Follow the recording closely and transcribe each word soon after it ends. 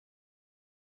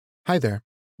Hi there.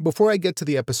 Before I get to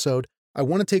the episode, I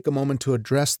want to take a moment to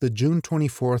address the June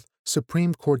 24th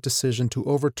Supreme Court decision to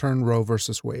overturn Roe v.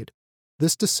 Wade.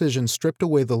 This decision stripped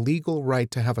away the legal right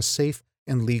to have a safe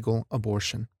and legal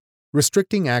abortion.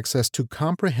 Restricting access to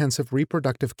comprehensive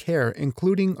reproductive care,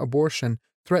 including abortion,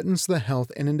 threatens the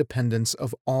health and independence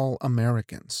of all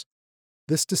Americans.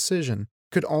 This decision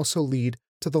could also lead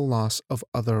to the loss of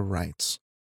other rights.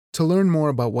 To learn more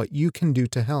about what you can do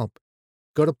to help,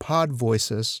 go to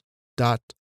podvoices.help.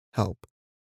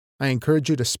 I encourage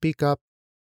you to speak up,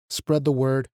 spread the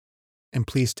word, and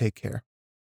please take care.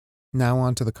 Now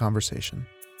on to the conversation.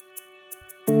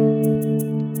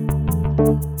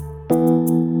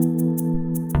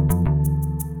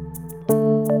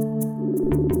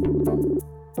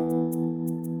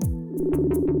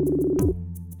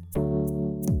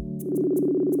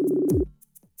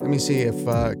 Let me see if,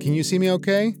 can you see me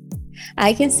okay?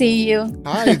 I can see you.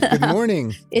 Hi, good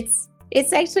morning.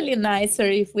 It's actually nicer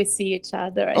if we see each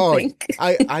other, I think.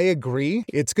 I agree.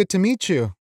 It's good to meet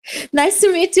you. Nice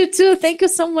to meet you too. Thank you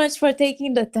so much for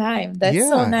taking the time. That's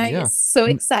so nice. Yeah. So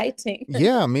exciting.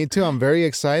 Yeah, me too. I'm very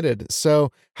excited.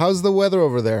 So, how's the weather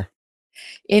over there?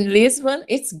 In Lisbon,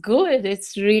 it's good.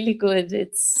 It's really good.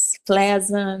 It's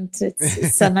pleasant.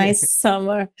 It's a nice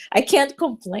summer. I can't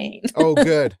complain. Oh,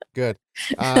 good.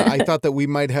 I thought that we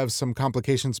might have some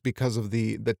complications because of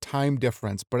the time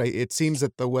difference, but it seems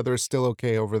that the weather is still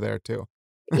okay over there too.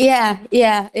 Yeah.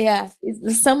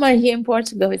 The summer here in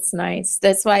Portugal, it's nice.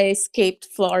 That's why I escaped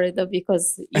Florida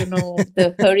because,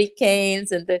 the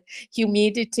hurricanes and the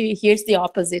humidity. Here's the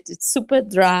opposite. It's super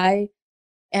dry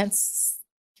and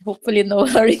hopefully no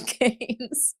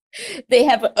hurricanes. They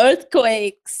have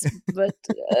earthquakes, but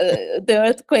the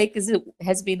earthquake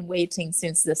has been waiting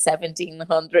since the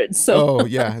 1700s. So. Oh,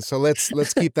 yeah. So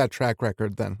let's keep that track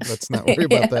record then. Let's not worry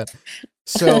about that.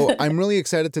 So I'm really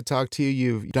excited to talk to you.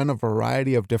 You've done a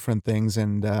variety of different things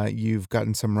and you've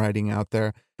gotten some writing out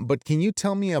there. But can you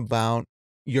tell me about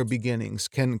your beginnings?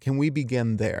 Can we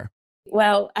begin there?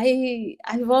 Well, I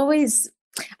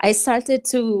started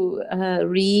to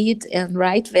read and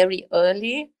write very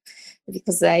early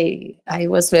because I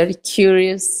was very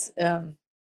curious. And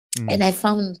I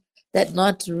found that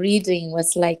not reading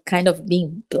was like kind of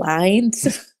being blind.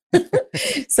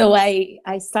 So I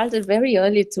started very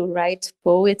early to write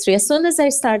poetry. As soon as I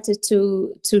started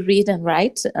to read and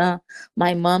write,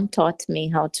 my mom taught me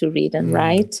how to read and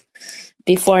write.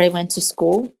 Before I went to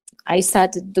school, I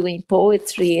started doing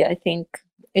poetry. I think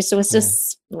it was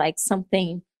just like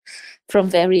something from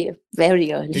very,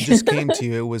 very early. It just came to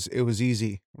you. It was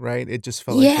easy, right? It just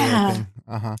felt like the right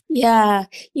thing. Yeah.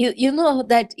 You know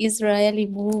that Israeli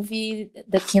movie,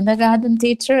 The Kindergarten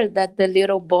Teacher, that the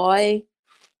little boy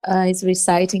is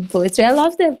reciting poetry. I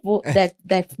love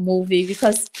that movie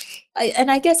because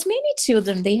I guess many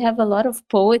children, they have a lot of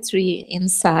poetry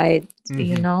inside,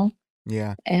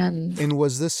 Yeah. And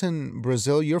was this in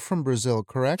Brazil? You're from Brazil,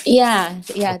 correct? Yeah.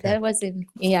 Okay. That was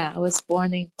I was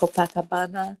born in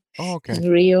Copacabana. Oh, okay. In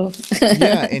Rio.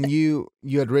 Yeah, and you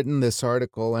had written this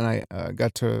article, and I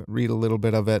got to read a little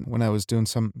bit of it when I was doing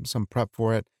some prep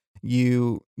for it.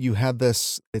 You had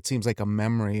this, it seems like a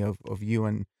memory of you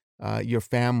and your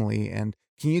family, and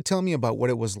can you tell me about what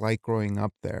it was like growing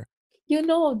up there?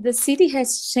 The city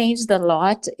has changed a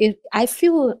lot.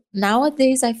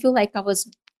 Nowadays, I feel like I was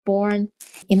born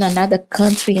in another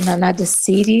country, in another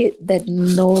city that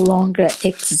no longer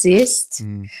exists.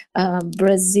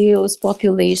 Brazil's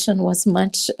population was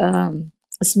much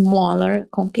smaller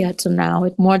compared to now.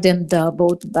 It more than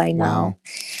doubled by now.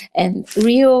 And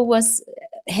Rio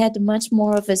had much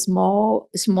more of a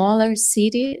smaller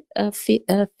city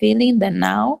feeling than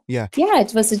now. Yeah,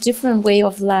 it was a different way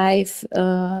of life.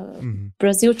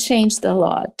 Brazil changed a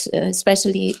lot,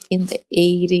 especially in the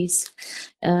 80s,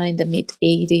 in the mid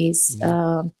 80s.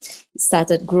 It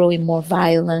started growing more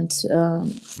violent.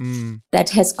 That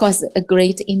has caused a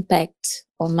great impact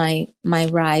on my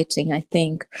writing, I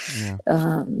think.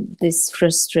 These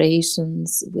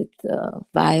frustrations with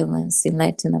violence in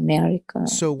Latin America.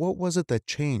 So what was it that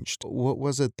changed? What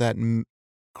was it that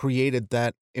created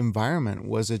that environment?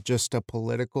 Was it just a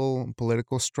political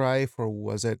strife, or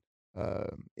was it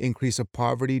increase of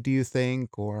poverty, do you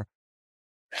think? Or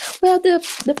well, the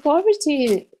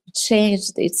poverty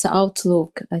changed its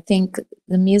outlook. I think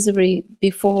the misery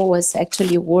before was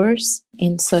actually worse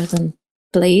in certain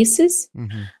places.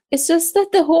 It's just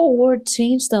that the whole world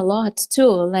changed a lot too.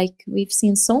 Like we've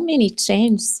seen so many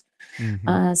changes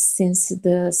since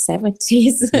the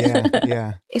 70s.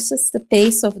 Yeah. It's just the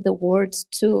pace of the world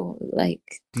too.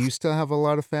 Like, do you still have a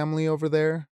lot of family over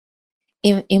there?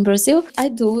 In Brazil, I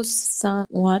do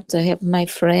somewhat. I have my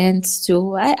friends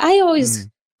too. I always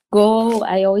go,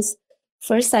 I always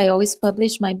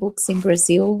publish my books in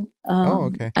Brazil.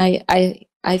 Okay.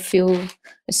 I feel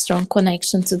a strong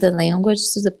connection to the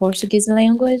language, to the Portuguese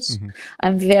language. Mm-hmm.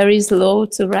 I'm very slow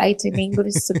to write in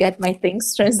English to get my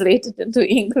things translated into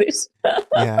English.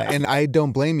 Yeah, and I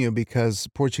don't blame you because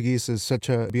Portuguese is such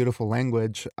a beautiful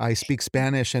language. I speak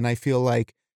Spanish and I feel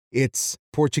like it's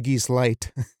Portuguese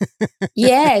light.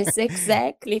 Yes,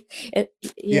 exactly.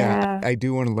 Yeah, I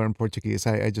do want to learn Portuguese.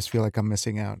 I just feel like I'm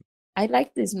missing out. I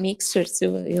like this mixture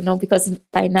too, because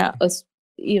by now,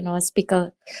 I speak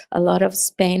a lot of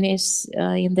Spanish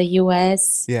in the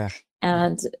US. Yeah.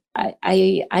 And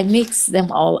I mix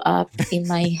them all up in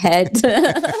my head.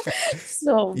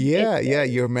 So yeah,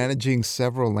 you're managing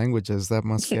several languages. That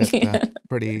must get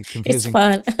pretty confusing. It's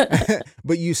fun.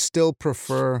 But you still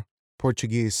prefer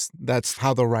Portuguese. That's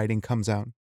how the writing comes out.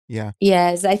 Yeah.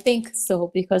 Yes, I think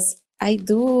so, because I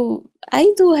do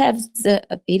have the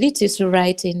ability to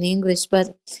write in English,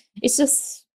 but it's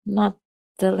just not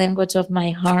the language of my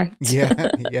heart.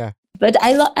 Yeah. But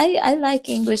I like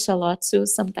English a lot too.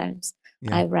 Sometimes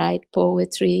I write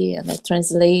poetry and I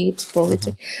translate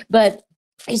poetry. But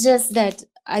it's just that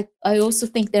I also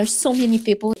think there's so many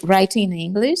people writing in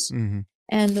English.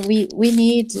 And we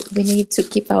need to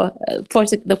keep our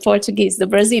the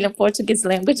Brazilian Portuguese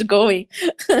language going.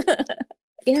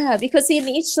 Yeah, because in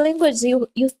each language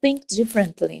you think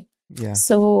differently. Yeah.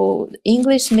 So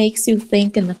English makes you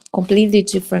think in a completely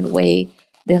different way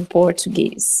than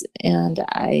Portuguese, and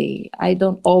I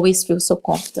don't always feel so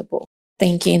comfortable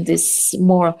thinking this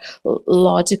more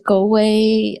logical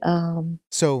way.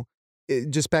 So,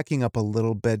 just backing up a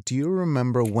little bit, do you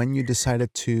remember when you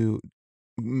decided to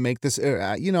make this?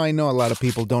 I know a lot of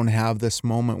people don't have this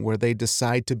moment where they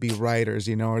decide to be writers,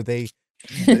 or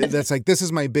that's like, this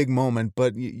is my big moment,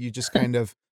 but you just kind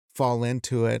of fall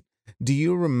into it. Do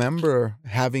you remember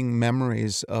having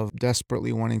memories of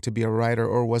desperately wanting to be a writer,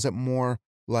 or was it more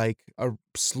like a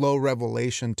slow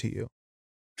revelation to you?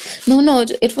 No,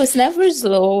 it was never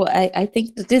slow. I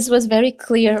think that this was very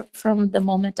clear from the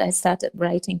moment I started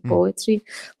writing poetry,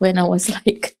 when I was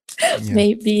like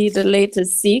maybe the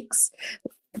latest 6,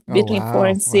 between 4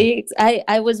 and 6.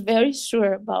 I was very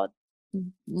sure about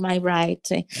my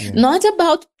writing, not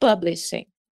about publishing,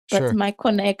 but my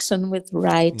connection with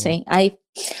writing. I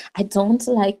don't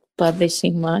like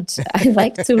publishing much. I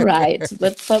like to write,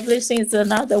 but publishing is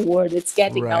another word. It's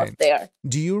getting out there.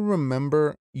 Do you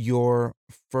remember your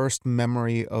first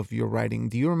memory of your writing?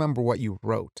 Do you remember what you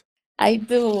wrote? I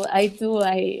do. I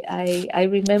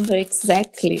remember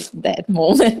exactly that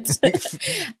moment.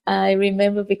 I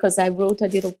remember because I wrote a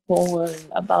little poem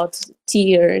about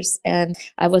tears, and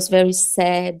I was very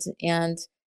sad, and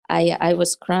I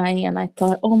was crying, and I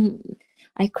thought, oh,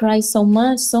 I cry so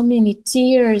much, so many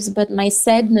tears, but my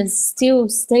sadness still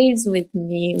stays with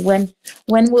me. When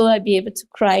will I be able to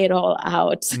cry it all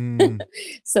out?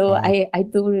 So I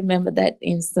do remember that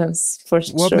instance for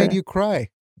sure. What made you cry?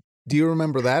 Do you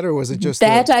remember that, or was it just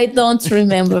that? I don't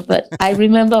remember, but I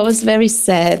remember I was very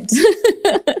sad.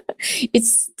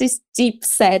 It's this deep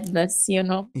sadness,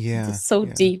 Yeah, it's so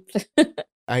deep.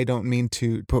 I don't mean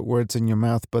to put words in your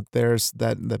mouth, but there's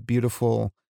that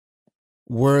beautiful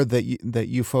word that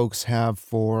you folks have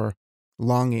for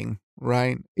longing,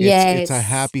 right? It's a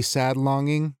happy, sad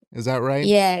longing. Is that right?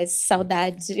 Yes,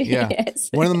 saudade. Yeah, yes.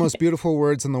 One of the most beautiful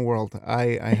words in the world.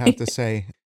 I have to say,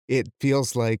 it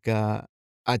feels like a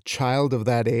child of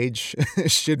that age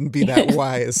shouldn't be that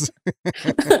wise.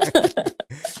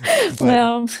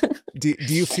 Well, do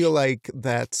you feel like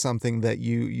that's something that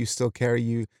you still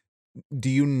carry? Do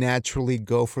you naturally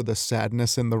go for the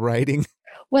sadness in the writing?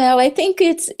 Well, I think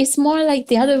it's more like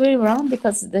the other way around,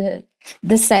 because the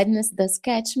sadness does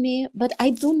catch me, but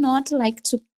I do not like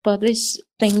to publish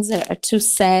things that are too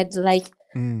sad. Like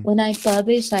when I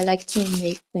publish, I like to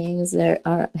make things that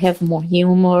have more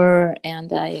humor,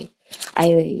 and I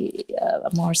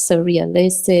more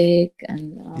surrealistic,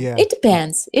 and it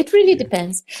depends. It really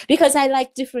depends, because I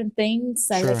like different things.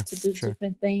 I like to do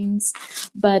different things,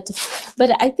 but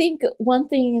I think one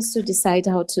thing is to decide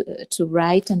how to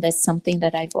write, and that's something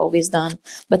that I've always done.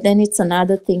 But then it's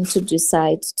another thing to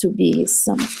decide to be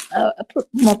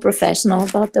more professional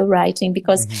about the writing,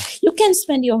 because you can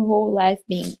spend your whole life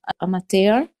being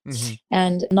amateur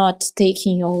and not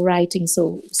taking your writing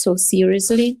so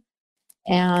seriously.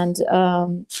 And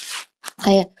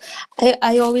I,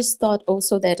 I always thought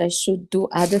also that I should do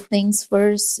other things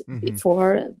first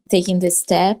before taking this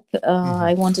step.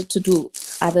 I wanted to do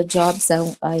other jobs.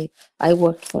 I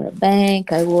worked for a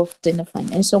bank. I worked in the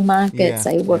financial markets.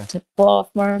 I worked at law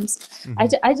firms.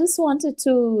 I just wanted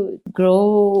to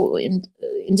grow in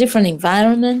different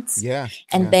environments.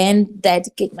 And then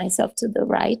dedicate myself to the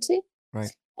writing.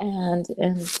 Right. And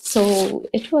so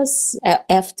it was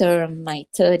after my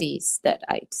 30s that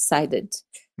I decided,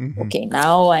 okay,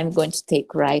 now I'm going to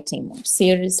take writing more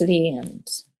seriously and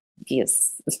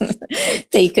yes,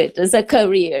 take it as a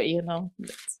career, you know.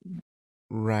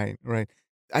 Right, right.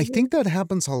 I think that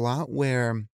happens a lot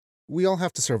where we all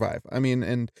have to survive. I mean,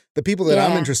 and the people that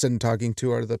I'm interested in talking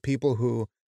to are the people who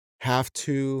have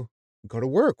to go to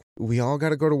work. We all got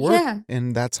to go to work,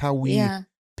 and that's how we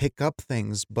pick up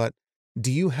things. But do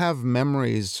you have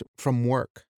memories from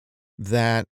work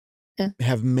that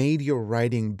have made your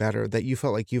writing better, that you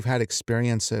felt like you've had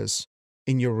experiences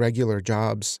in your regular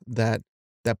jobs that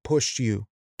pushed you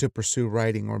to pursue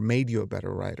writing or made you a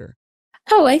better writer?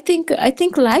 Oh, I think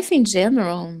life in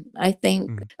general. I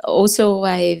think also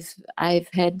I've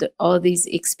had all these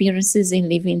experiences in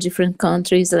living in different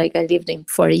countries. Like I lived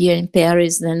for a year in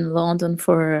Paris, then London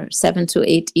for 7 to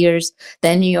 8 years,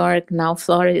 then New York, now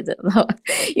Florida.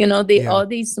 You know, all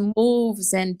these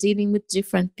moves and dealing with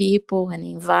different people and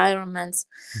environments.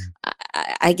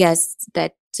 I guess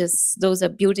that just those are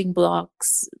building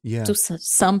blocks to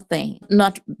something,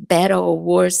 not better or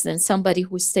worse than somebody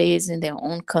who stays in their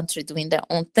own country doing their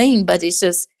own thing, but it's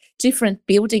just different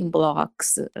building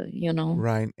blocks, you know.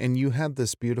 Right. And you had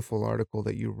this beautiful article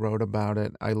that you wrote about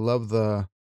it. I love the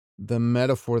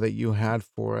metaphor that you had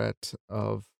for it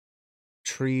of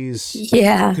trees.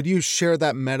 Yeah. Could you share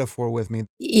that metaphor with me?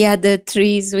 Yeah, the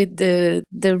trees with the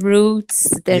roots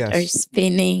that are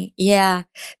spinning. Yeah,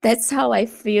 that's how I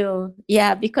feel.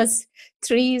 Yeah, because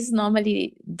trees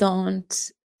normally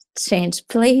don't change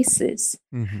places.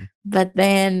 But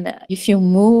then if you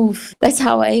move, that's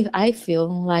how I feel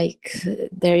like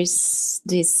there is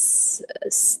this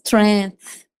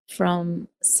strength from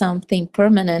something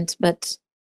permanent, but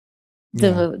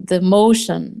the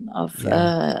motion of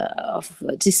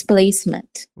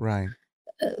displacement. Right.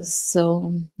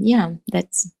 So yeah,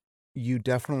 that's. You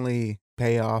definitely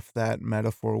pay off that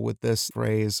metaphor with this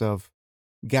phrase of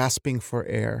gasping for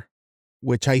air,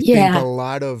 which I think a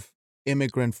lot of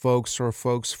immigrant folks or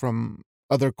folks from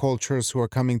other cultures who are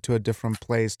coming to a different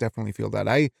place definitely feel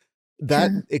that.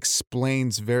 That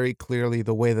explains very clearly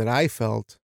the way that I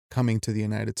felt coming to the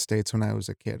United States when I was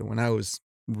a kid, when I was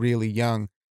really young.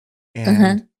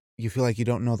 And you feel like you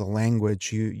don't know the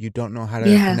language, you don't know how to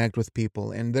connect with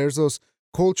people, and there's those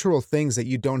cultural things that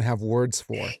you don't have words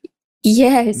for.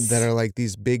 That are like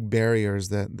these big barriers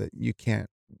that you can't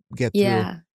get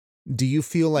through. Do you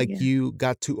feel like you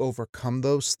got to overcome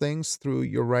those things through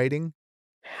your writing?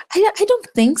 I don't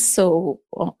think so,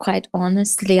 quite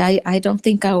honestly. I don't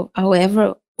think I'll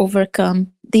ever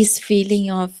overcome this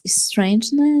feeling of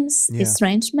estrangement,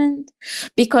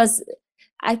 because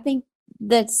I think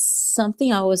that's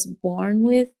something I was born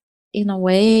with in a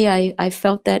way. I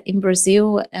felt that in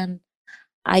Brazil, and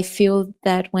I feel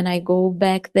that when I go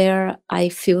back there, I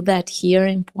feel that here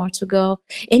in Portugal.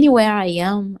 Anywhere I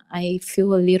am, I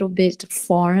feel a little bit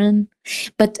foreign.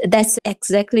 But that's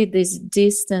exactly this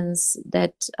distance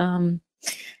that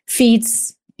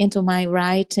feeds into my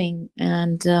writing.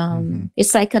 And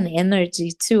it's like an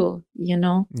energy too, you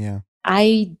know? Yeah.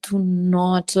 I do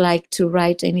not like to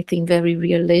write anything very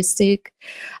realistic.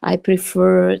 I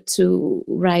prefer to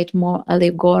write more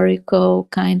allegorical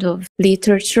kind of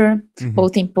literature,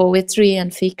 both in poetry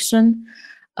and fiction.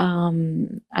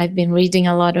 I've been reading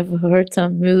a lot of Herta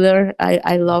Müller.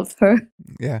 I love her.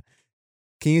 Yeah.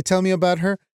 Can you tell me about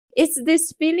her? It's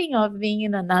this feeling of being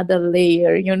in another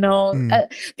layer, you know,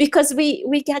 because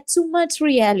we get too much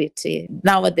reality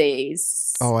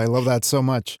nowadays. Oh, I love that so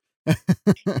much.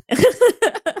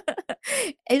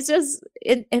 It's just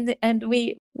and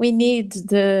we need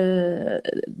the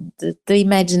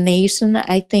imagination.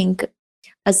 I think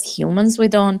as humans we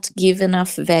don't give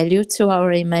enough value to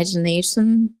our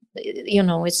imagination. You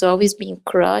know, it's always being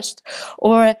crushed,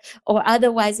 or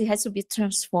otherwise it has to be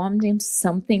transformed into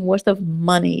something worth of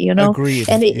money, you know. Agreed.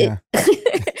 And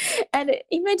and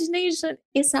imagination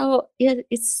is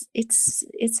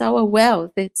it's our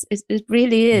wealth. It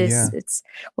really is. It's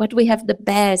what we have the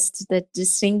best, that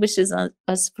distinguishes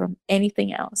us from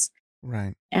anything else.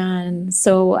 Right. And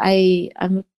so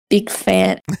I'm a big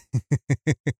fan.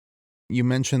 You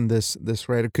mentioned this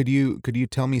writer. Could you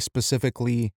tell me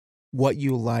specifically what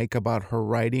you like about her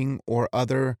writing or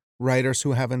other writers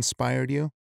who have inspired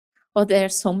you? Oh, there are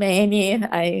so many.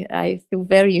 I feel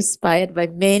very inspired by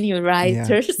many Yeah.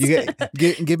 writers.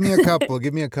 Give me a couple.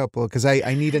 Give me a couple, because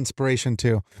I need inspiration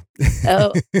too.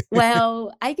 Oh,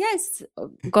 well, I guess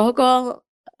Gogol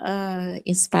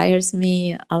inspires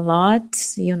me a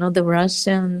lot. You know, the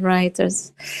Russian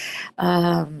writers.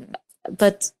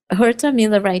 But Herta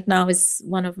Miller right now is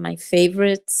one of my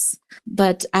favorites.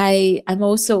 But I'm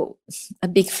also a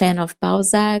big fan of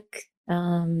Balzac.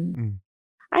 Mm.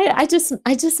 I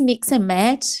just mix and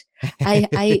match.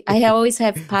 I always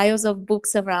have piles of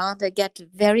books around. I get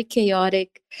very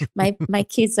chaotic. My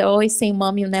kids are always saying,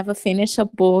 "Mom, you never finish a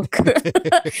book,"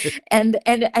 and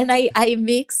I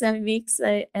mix and mix,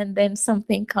 and then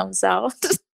something comes out.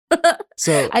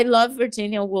 So I love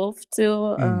Virginia Woolf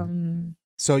too.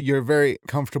 So you're very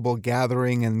comfortable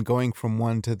gathering and going from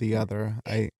one to the other.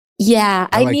 Yeah,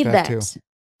 I I like need that that. too.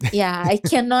 Yeah, I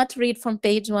cannot read from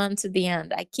page 1 to the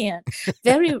end. I can't.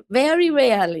 Very very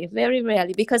rarely,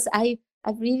 because I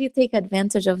really take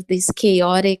advantage of this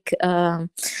chaotic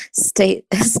state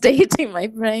in my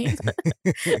brain.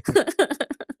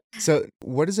 So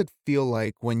what does it feel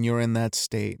like when you're in that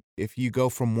state? If you go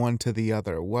from one to the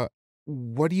other, what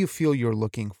do you feel you're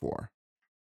looking for?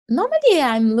 Normally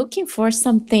I'm looking for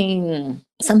something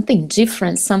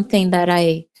different, something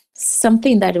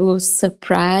that will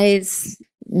surprise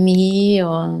me,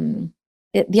 or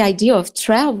the idea of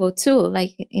travel too,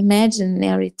 like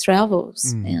imaginary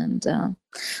travels, and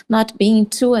not being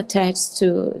too attached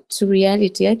to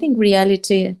reality. I think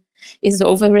reality is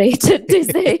overrated these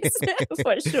days,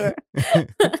 for sure.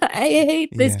 I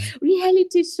hate this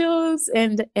reality shows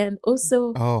and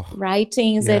also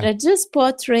writings that are just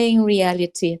portraying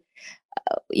reality.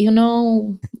 You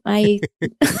know, I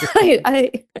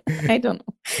don't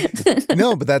know.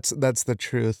 No, but that's the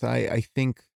truth. I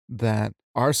think that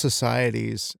our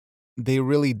societies, they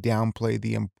really downplay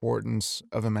the importance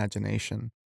of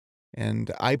imagination.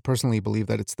 And I personally believe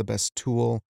that it's the best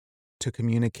tool to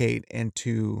communicate and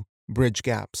to bridge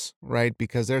gaps, right?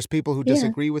 Because there's people who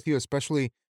disagree with you,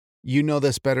 especially, you know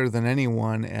this better than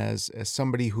anyone as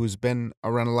somebody who's been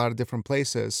around a lot of different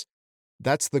places.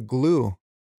 That's the glue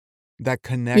that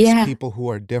connects people who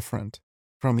are different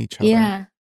from each other.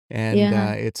 And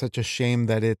it's such a shame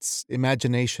that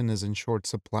imagination is in short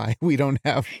supply. We don't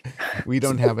have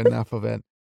enough of it.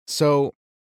 So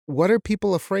what are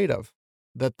people afraid of?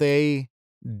 That they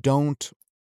don't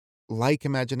like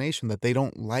imagination, that they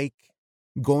don't like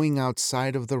going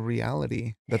outside of the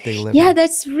reality that they live in. Yeah,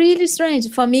 that's really strange.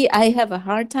 For me, I have a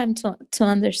hard time to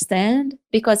understand,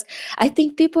 because I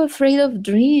think people are afraid of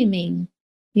dreaming,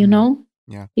 you know?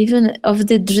 Yeah. Even of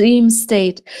the dream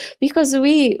state, because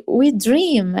we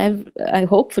dream.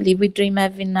 Hopefully we dream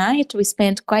every night. We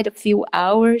spend quite a few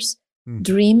hours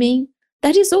dreaming.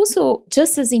 That is also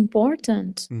just as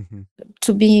important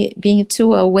to being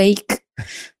too awake.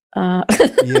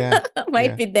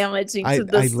 Might be damaging to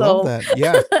the soul. I love that.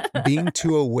 Yeah, being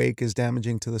too awake is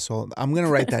damaging to the soul. I'm gonna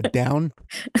write that down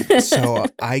so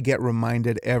I get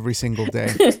reminded every single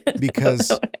day,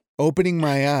 because opening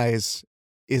my eyes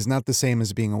is not the same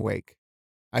as being awake.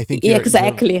 I think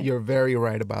you're very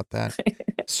right about that.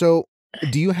 So,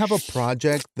 do you have a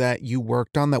project that you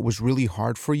worked on that was really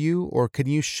hard for you, or can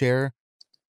you share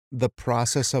the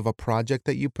process of a project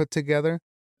that you put together?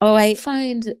 Oh, I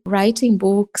find writing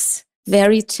books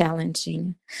very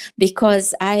challenging,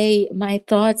 because my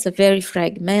thoughts are very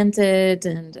fragmented,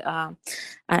 and I'm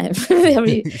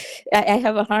I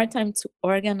have a hard time to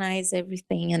organize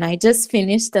everything. And I just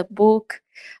finished a book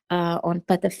on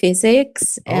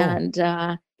pataphysics, and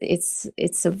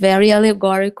it's a very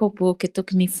allegorical book. It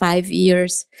took me 5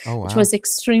 years. It was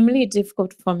extremely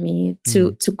difficult for me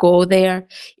to go there.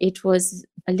 It was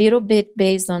a little bit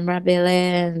based on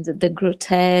Rabelais and the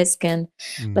grotesque,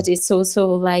 but it's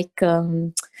also like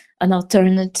an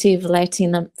alternative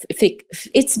Latin.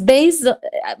 It's based.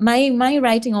 My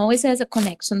writing always has a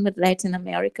connection with Latin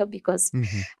America, because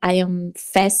I am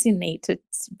fascinated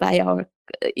by our,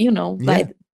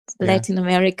 by Latin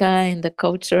America and the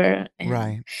culture.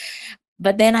 Right.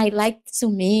 But then I like to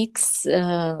mix,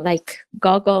 like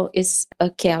Gogol is a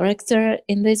character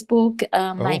in this book.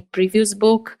 My previous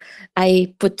book,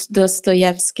 I put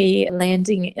Dostoevsky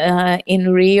landing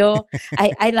in Rio.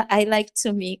 I like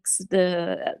to mix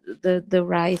the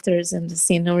writers and the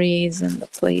sceneries and the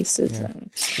places.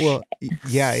 Well,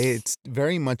 it's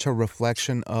very much a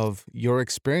reflection of your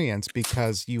experience,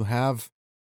 because you have,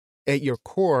 at your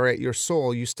core, at your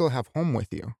soul, you still have home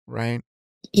with you, right?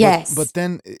 Yes. But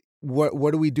then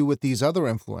what do we do with these other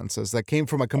influences that came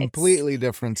from a completely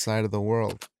different side of the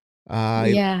world?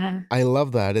 I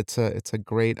love that. It's a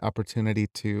great opportunity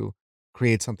to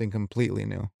create something completely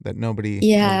new that nobody's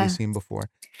Yeah. seen before.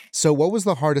 So what was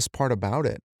the hardest part about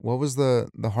it? What was the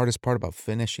hardest part about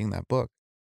finishing that book?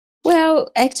 Well,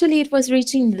 actually, it was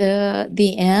reaching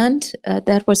the end.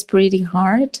 That was pretty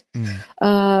hard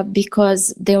Mm.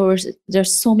 because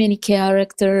there's so many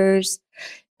characters,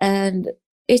 and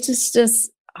it is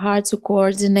just hard to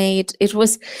coordinate. It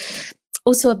was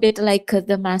also a bit like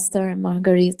The Master and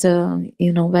Margarita,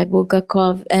 by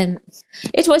Bulgakov, and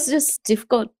it was just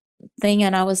difficult thing.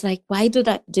 And I was like, why did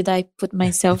I put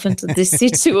myself into this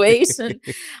situation?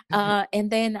 And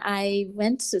then I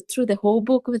went through the whole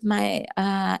book with my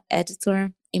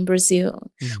editor in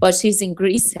Brazil. Mm. Well, she's in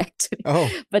Greece actually. Oh,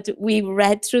 But we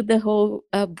read through the whole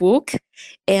book,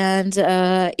 and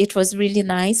it was really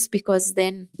nice because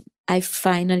then I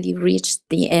finally reached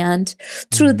the end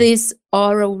through this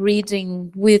oral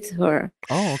reading with her.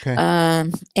 oh, okay.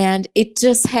 And it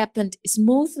just happened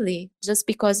smoothly just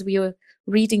because we were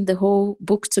reading the whole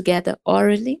book together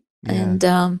orally.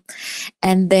 Yeah.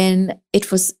 And then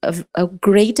it was a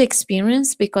great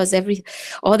experience because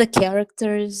all the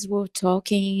characters were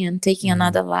talking and taking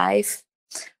another life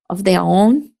of their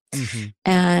own.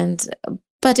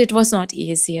 But it was not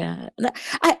easier.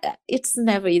 It's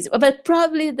never easy. But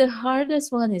probably the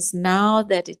hardest one is now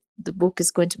that the book is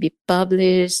going to be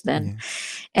published, and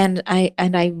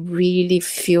I really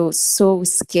feel so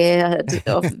scared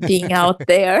of being out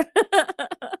there.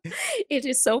 It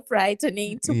is so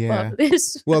frightening to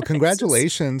publish. Well,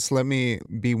 congratulations. Let me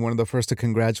be one of the first to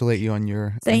congratulate you on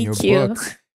your Thank you. book.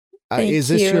 Is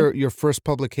this your first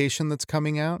publication that's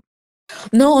coming out?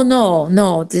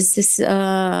 No. This is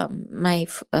my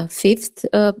fifth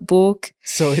book.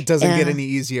 So it doesn't get any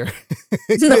easier.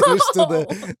 There's still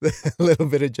the little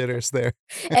bit of jitters there.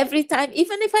 Every time,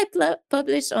 even if I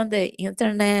publish on the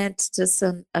internet, just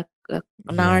an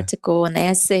article, an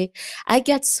essay, I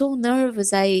get so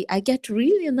nervous. I get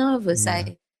really nervous.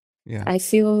 I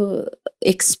feel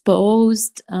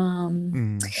exposed.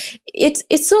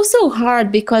 It's also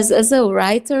hard because as a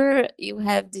writer, you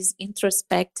have this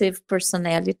introspective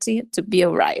personality to be a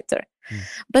writer.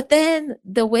 But then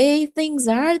the way things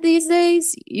are these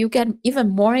days, you get even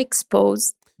more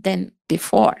exposed than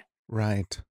before.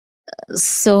 Right.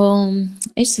 So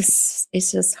it's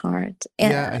just hard.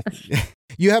 Yeah.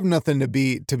 You have nothing to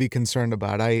be concerned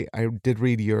about. I did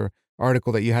read your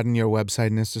article that you had on your website,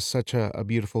 and it's just such a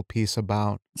beautiful piece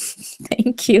about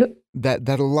thank you, that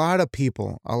a lot of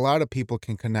people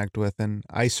can connect with. And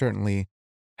I certainly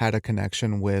had a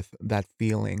connection with that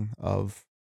feeling of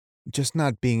just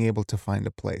not being able to find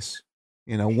a place.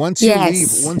 Once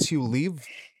you leave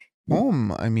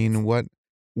home, I mean, what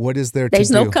is there to do?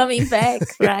 There's no coming back,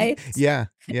 right? Yeah.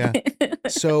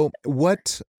 So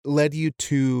what led you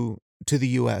to the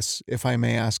U.S., if I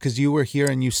may ask? Because you were here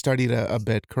and you studied a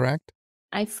bit, correct?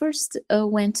 I first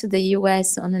went to the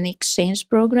U.S. on an exchange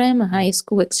program, a high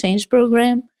school exchange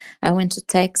program. I went to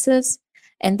Texas,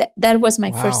 and that was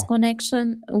my first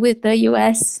connection with the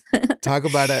U.S. Talk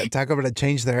about a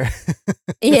change there.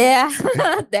 Yeah,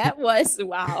 that was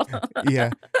wow.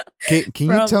 Yeah. Can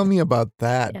you tell me about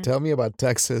that? Yeah. Tell me about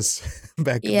Texas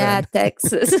back then. Yeah,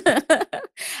 Texas.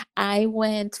 I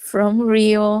went from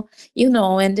Rio,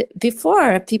 and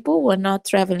before people were not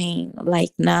traveling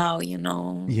like now,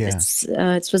 Yeah.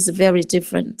 it was a very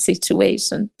different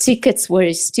situation. Tickets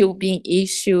were still being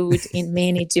issued in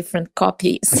many different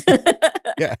copies.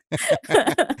 Yeah.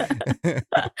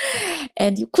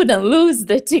 And you couldn't lose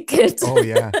the ticket. Oh,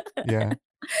 yeah.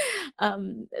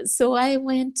 So I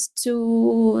went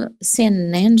to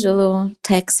San Angelo,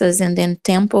 Texas, and then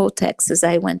Temple, Texas.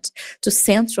 I went to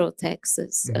Central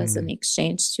Texas as an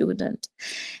exchange student,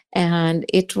 and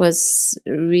it was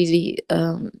really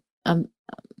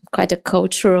quite a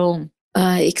cultural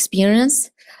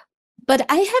experience. But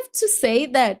I have to say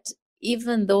that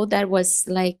even though that was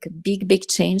like a big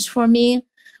change for me,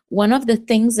 one of the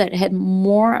things that had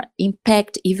more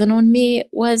impact even on me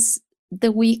was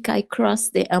the week I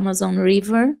crossed the Amazon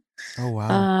River. Oh,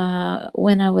 wow.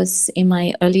 When I was in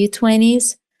my early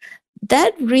 20s.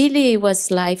 That really was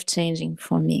life-changing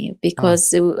for me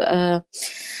because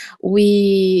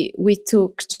we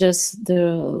took just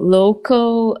the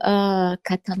local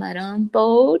catamaran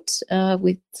boat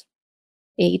with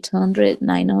 800,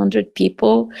 900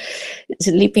 people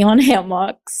sleeping on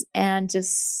hammocks and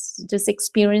just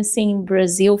experiencing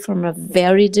Brazil from a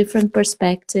very different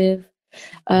perspective.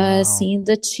 Seeing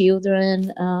the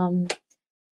children.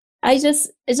 I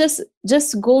just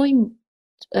going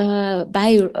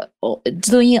by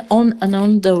doing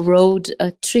on the road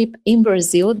a trip in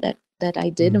Brazil that I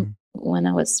did when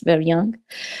I was very young.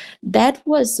 That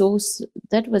was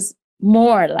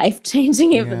more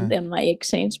life-changing even Yeah. than my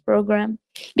exchange program,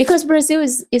 because Brazil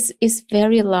is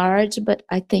very large, but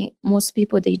I think most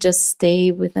people, they just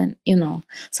stay within,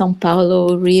 São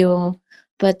Paulo, Rio.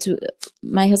 But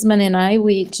my husband and I,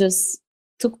 we just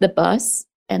took the bus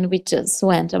and we just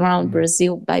went around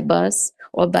Brazil by bus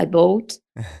or by boat.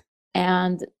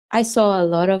 And I saw a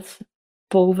lot of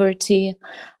poverty.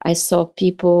 I saw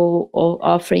people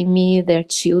offering me their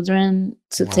children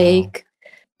to take.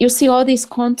 You see all these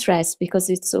contrasts, because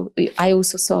I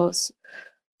also saw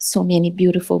so many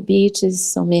beautiful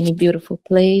beaches, so many beautiful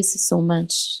places, so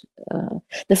much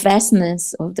the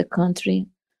vastness of the country.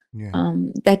 Yeah.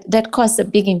 That caused a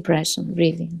big impression,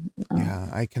 really. Yeah,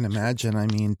 I can imagine. I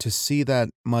mean, to see that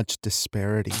much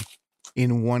disparity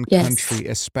in one Yes. country,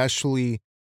 especially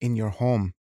in your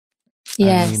home.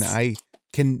 Yes. I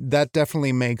mean, that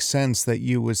definitely makes sense that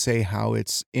you would say how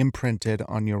it's imprinted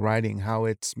on your writing, how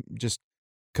it's just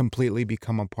completely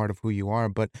become a part of who you are.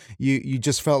 But you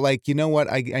just felt like, you know what,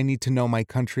 I need to know my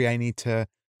country. I need to,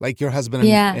 like your husband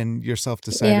Yeah. and yourself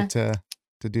decided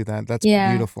to do that. That's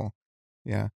Yeah. beautiful.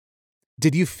 Yeah.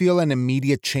 Did you feel an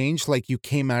immediate change, like you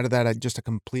came out of that just a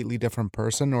completely different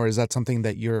person, or is that something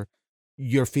that you're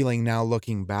feeling now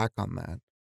looking back on that?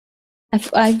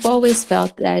 I've always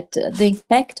felt that the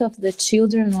impact of the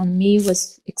children on me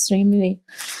was extremely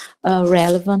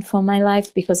relevant for my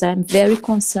life, because I'm very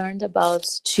concerned about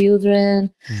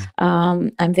children.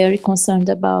 I'm very concerned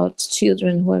about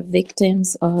children who are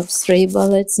victims of stray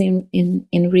bullets in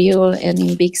Rio and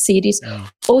in big cities.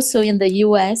 Also in the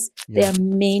US, there are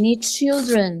many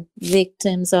children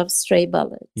victims of stray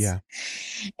bullets. Yeah.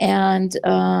 And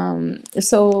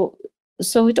so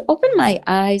it opened my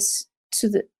eyes to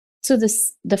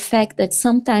the fact that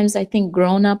sometimes I think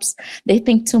grown-ups, they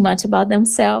think too much about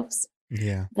themselves.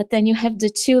 Yeah. But then you have the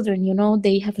children,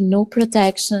 they have no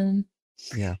protection.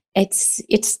 Yeah. It's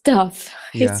tough.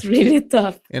 Yeah. It's really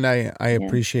tough. And I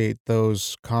appreciate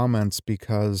those comments,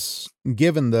 because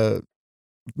given the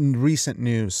recent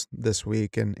news this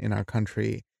week in our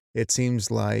country, it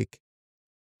seems like,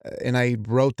 and I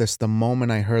wrote this the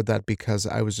moment I heard that, because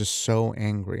I was just so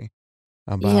angry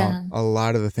about a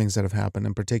lot of the things that have happened.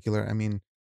 In particular, I mean,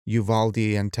 Uvalde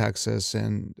and Texas,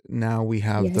 and now we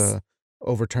have the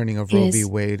overturning of Roe v.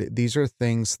 Wade. These are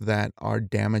things that are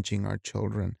damaging our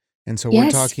children. And so we're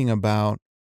talking about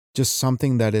just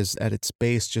something that is at its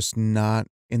base just not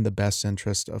in the best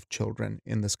interest of children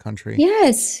in this country.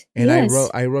 Yes. And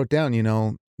I wrote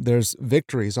down, there's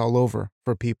victories all over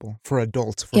for people, for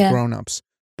adults, for grown-ups,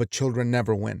 but children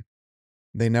never win.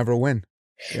 They never win.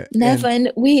 Never.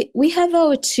 And we have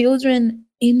our children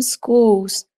in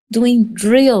schools doing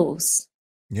drills.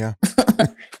 Yeah.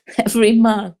 Every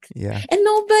month. Yeah. And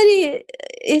nobody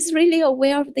is really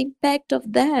aware of the impact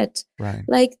of that. Right.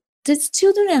 Like, these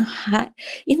children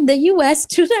in the US,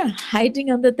 children are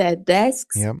hiding under their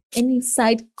desks and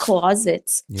inside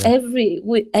closets every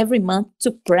month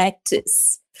to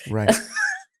practice. Right.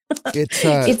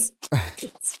 It's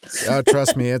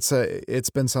trust me, it's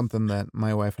been something that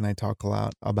my wife and I talk a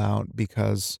lot about,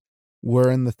 because we're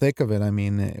in the thick of it. I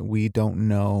mean, we don't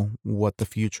know what the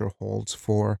future holds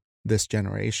for this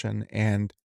generation.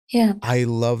 And I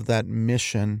love that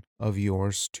mission of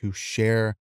yours to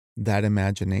share that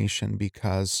imagination,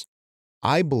 because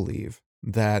I believe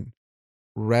that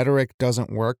rhetoric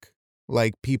doesn't work.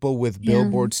 Like, people with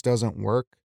billboards doesn't work.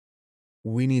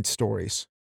 We need stories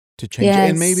to change.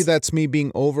 And maybe that's me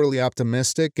being overly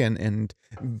optimistic and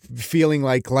feeling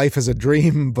like life is a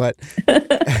dream, but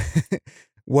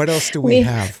what else do we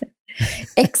have?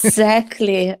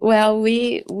 Exactly. Well,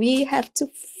 we have to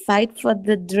fight for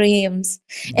the dreams.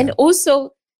 And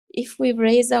also, if we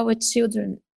raise our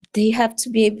children, they have to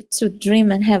be able to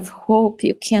dream and have hope.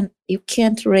 You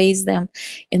can't raise them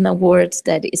in a world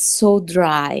that is so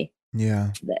dry.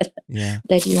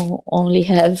 That you only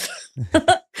have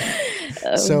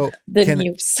so the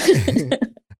news.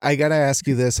 I gotta ask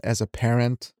you this as a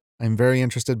parent. I'm very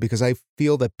interested, because I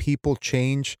feel that people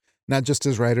change, not just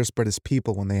as writers, but as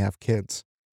people when they have kids.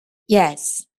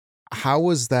 Yes. How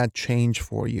was that change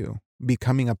for you,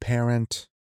 becoming a parent,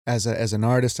 as an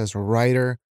artist, as a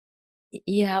writer?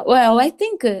 Yeah, well, I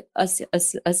think as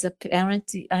a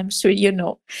parent, I'm sure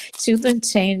children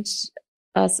change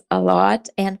us a lot,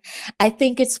 and I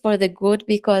think it's for the good,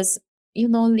 because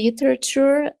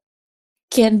literature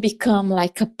can become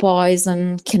like a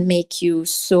poison, can make you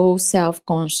so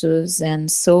self-conscious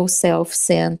and so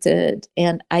self-centered,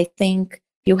 and I think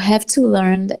you have to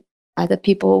learn that other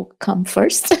people come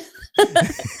first.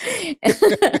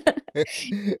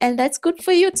 And that's good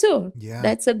for you too.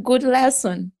 That's a good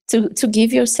lesson to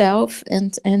give yourself,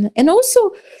 and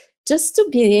also just to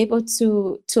be able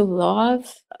to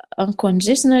love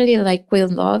unconditionally, like we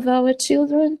love our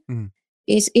children, Mm.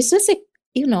 it's just it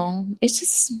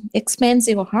just expands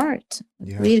your heart,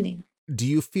 Yeah. really. Do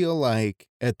you feel like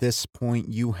at this point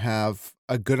you have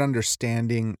a good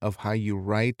understanding of how you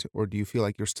write, or do you feel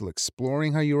like you're still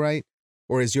exploring how you write,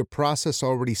 or is your process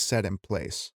already set in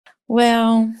place?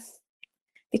 Well,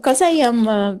 because I am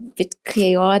a bit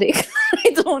chaotic, I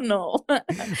don't know.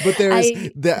 But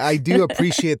I do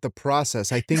appreciate the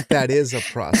process. I think that is a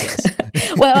process.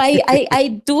 Well,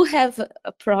 I do have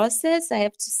a process. I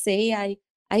have to say,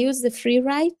 I use the free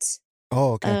write.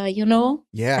 Oh, okay. I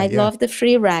Yeah. love the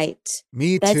free write.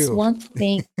 Me That's too. one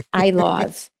thing I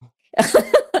love.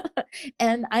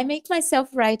 And I make myself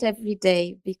write every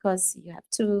day because you have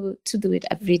to do it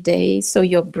every day. So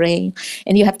your brain,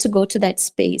 and you have to go to that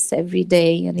space every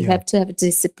day, and you Yeah. have to have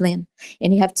discipline,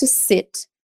 and you have to sit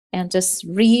and just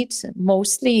read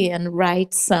mostly and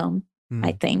write some,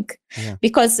 I think. Yeah.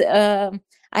 Because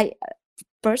I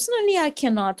personally, I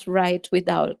cannot write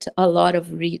without a lot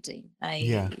of reading.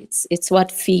 It's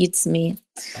what feeds me.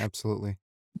 Absolutely.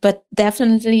 But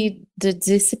definitely the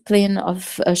discipline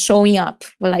of showing up,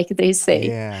 like they say.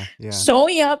 Yeah.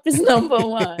 Showing up is number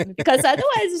one, because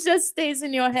otherwise it just stays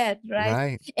in your head, right?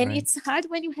 Right. And it's hard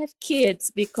when you have kids,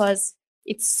 because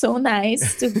it's so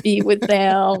nice to be with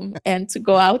them and to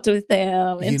go out with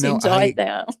them and to enjoy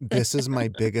them. This is my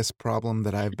biggest problem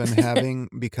that I've been having,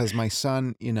 because my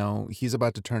son, he's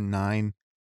about to turn 9.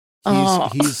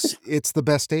 It's the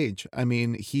best age. I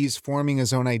mean, he's forming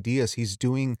his own ideas. He's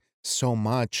doing so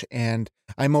much, and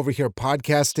I'm over here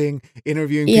podcasting,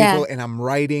 interviewing people, and I'm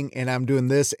writing, and I'm doing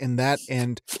this and that,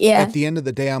 and at the end of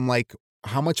the day, I'm like,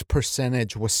 how much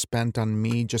percentage was spent on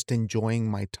me just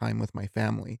enjoying my time with my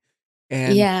family?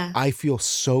 And I feel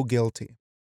so guilty.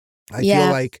 I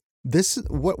feel like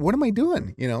what am I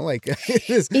doing? It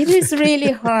is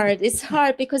really hard. It's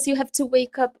hard because you have to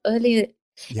wake up early.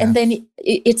 Yeah. And then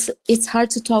it's hard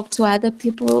to talk to other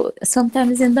people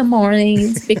sometimes in the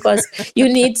mornings, because you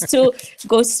need to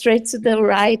go straight to the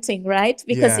writing, right?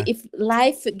 Because if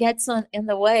life gets in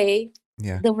the way,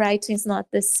 the writing is not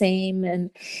the same. And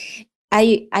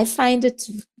I find it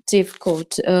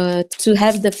difficult to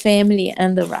have the family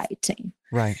and the writing.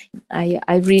 Right.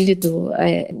 I really do.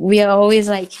 We are always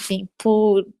like being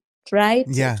pulled, right?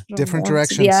 Yeah, different one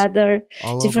directions. to the other,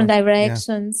 all different over.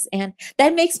 directions. And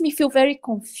that makes me feel very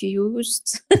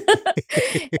confused.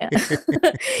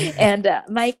 And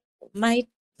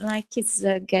my kids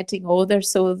are getting older,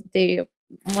 so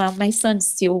my son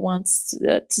still wants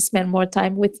to spend more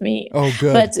time with me. Oh,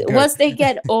 good. But good. once they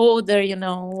get older,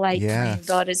 my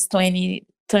daughter's turning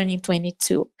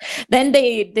 22, then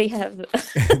they have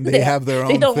they have their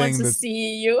own they don't thing want to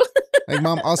see you. Like,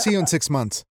 Mom, I'll see you in 6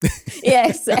 months. Yeah,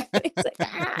 exactly. It's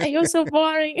like, you're so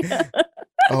boring.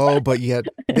 Oh, but yet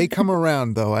they come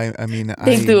around, though. I mean,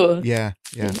 they do. Yeah,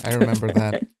 I remember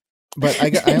that. But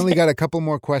I only got a couple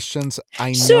more questions.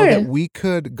 I Sure. know that we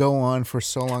could go on for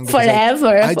so long.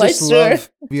 Forever, I just sure.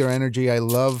 love your energy. I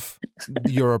love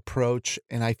your approach,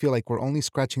 and I feel like we're only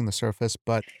scratching the surface.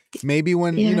 But maybe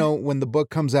when when the book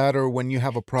comes out, or when you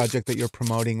have a project that you're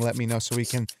promoting, let me know so we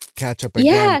can catch up again.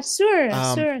 Yeah, sure.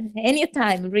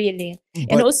 Anytime, really.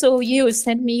 And also, you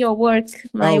send me your work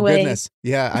my way. Oh, goodness.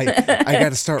 Yeah, I got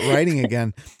to start writing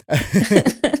again.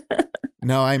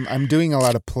 No, I'm doing a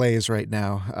lot of plays right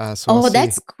now. So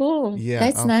that's cool. Yeah,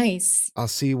 that's nice. I'll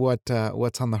see what's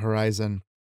on the horizon.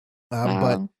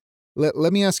 Wow. But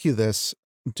let me ask you this,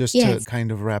 just to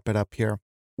kind of wrap it up here.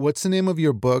 What's the name of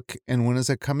your book, and when is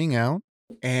it coming out?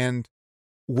 And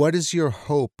what is your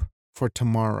hope for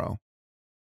tomorrow?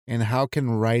 And how can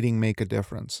writing make a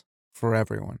difference for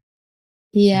everyone?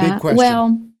 Yeah. Big question.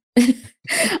 Well,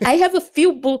 I have a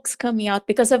few books coming out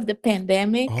because of the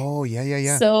pandemic. Oh,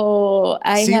 yeah. So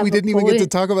we didn't even get to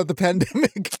talk about the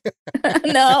pandemic.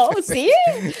 No, see?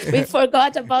 We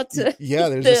forgot about yeah,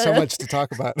 there's just so much to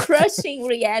talk about. Crushing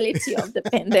reality of the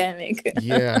pandemic.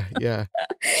 Yeah.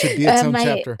 Should be its own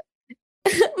chapter.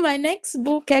 My next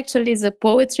book actually is a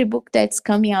poetry book that's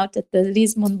coming out at the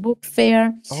Lisbon Book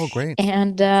Fair. Oh, great.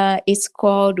 And it's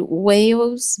called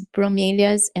Whales,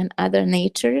 Bromelias, and Other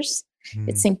Natures.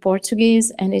 It's in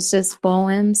Portuguese, and it's just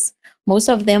poems. Most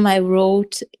of them I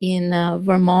wrote in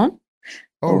Vermont,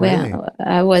 Oh, really?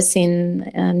 I was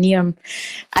in near,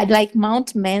 I like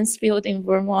Mount Mansfield in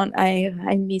Vermont. I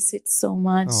miss it so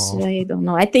much. Oh. I don't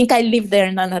know. I think I live there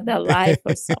in another life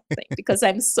or something because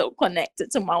I'm so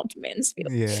connected to Mount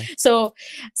Mansfield. Yeah. So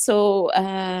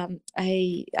I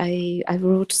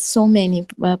wrote so many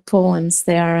poems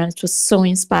there. It was so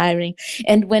inspiring.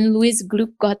 And when Louise Gluck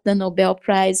got the Nobel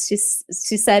Prize,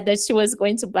 she said that she was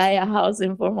going to buy a house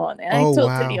in Vermont, and I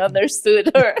totally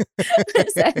understood her.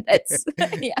 That's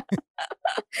yeah.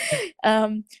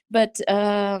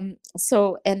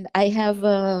 So, and I have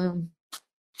a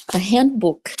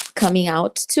handbook coming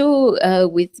out too,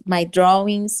 with my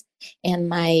drawings and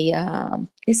my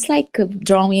it's like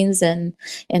drawings and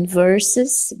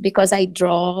verses, because I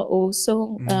draw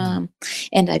also,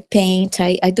 and I paint.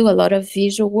 I do a lot of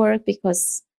visual work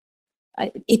because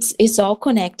it's all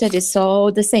connected. It's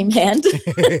all the same hand.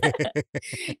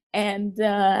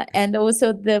 And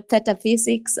also the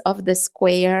Metaphysics of the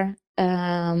Square.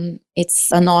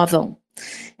 It's a novel,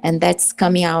 and that's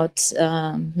coming out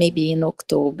maybe in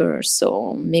October.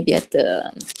 So maybe at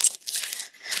the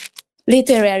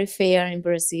literary fair in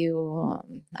Brazil.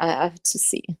 I have to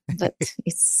see, but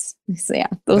it's yeah.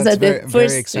 Those That's are the very, first.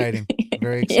 Very exciting.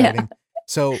 Very exciting. Yeah.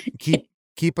 So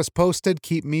keep us posted.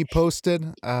 Keep me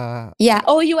posted. Yeah.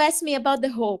 Oh, you asked me about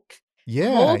the hope.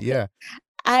 Yeah. Hope, yeah.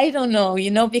 I don't know.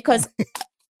 Because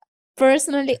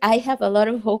personally, I have a lot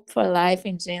of hope for life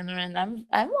in general, and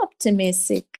I'm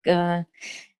optimistic. But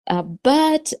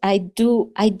I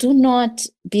do not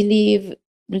believe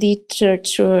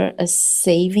literature is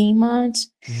saving much,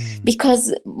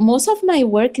 because most of my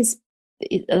work is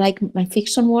like my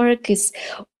fiction work is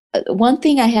one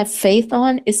thing I have faith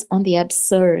on is on the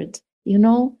absurd.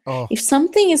 If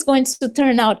something is going to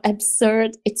turn out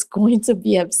absurd, it's going to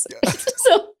be absurd.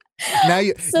 Now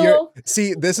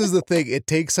see, this is the thing. It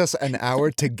takes us an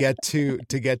hour to get to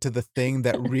the thing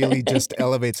that really just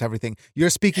elevates everything. You're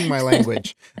speaking my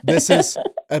language. This is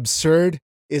absurd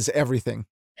is everything.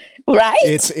 Right?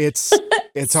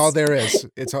 It's all there is.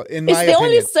 It's all, in my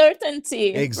opinion. It's the only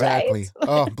certainty. Exactly. Right?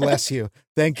 Oh, bless you.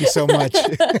 Thank you so much.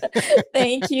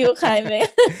 Thank you, Jaime.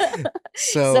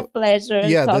 So, it's a pleasure.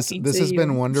 Yeah, this has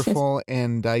been wonderful,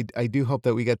 and I do hope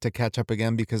that we get to catch up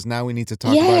again, because now we need to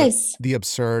talk about the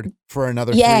absurd for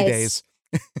another 3 days.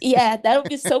 Yeah, that would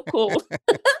be so cool.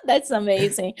 That's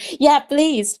amazing. Yeah,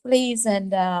 please,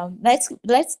 and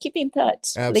let's keep in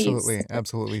touch. Absolutely, please.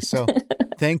 Absolutely. So,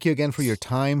 thank you again for your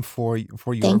time, for your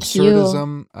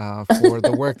absurdism, for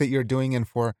the work that you're doing, and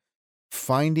for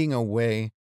finding a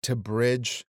way to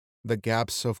bridge the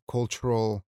gaps of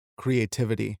cultural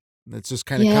creativity. It's just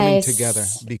kind of coming together,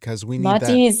 because we need that.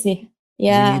 Not easy.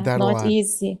 Yeah, not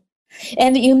easy.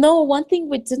 And one thing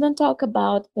we didn't talk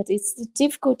about, but it's the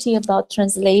difficulty about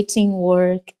translating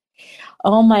work.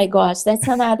 Oh my gosh, that's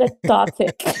another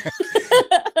topic.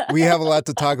 We have a lot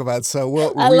to talk about, so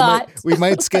we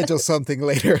might schedule something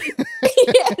later.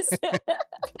 Yes.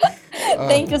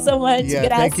 Thank you so much. Yeah,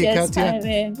 gracias,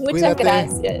 Jaime. Muchas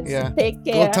gracias. Yeah. Take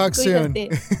care. We'll talk soon.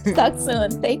 Talk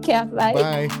soon. Take care. Bye.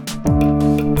 Bye.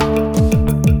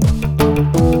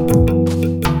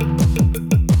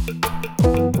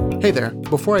 Hey there,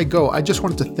 before I go, I just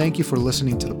wanted to thank you for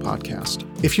listening to the podcast.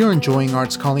 If you're enjoying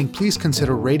Arts Calling, please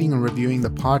consider rating and reviewing the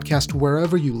podcast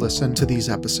wherever you listen to these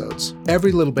episodes.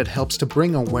 Every little bit helps to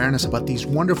bring awareness about these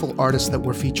wonderful artists that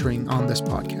we're featuring on this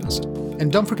podcast.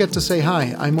 And don't forget to say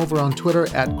hi. I'm over on Twitter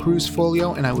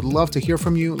 @CruzFolio, and I would love to hear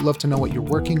from you, love to know what you're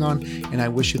working on, and I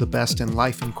wish you the best in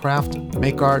life and craft.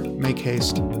 Make art, make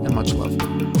haste, and much love.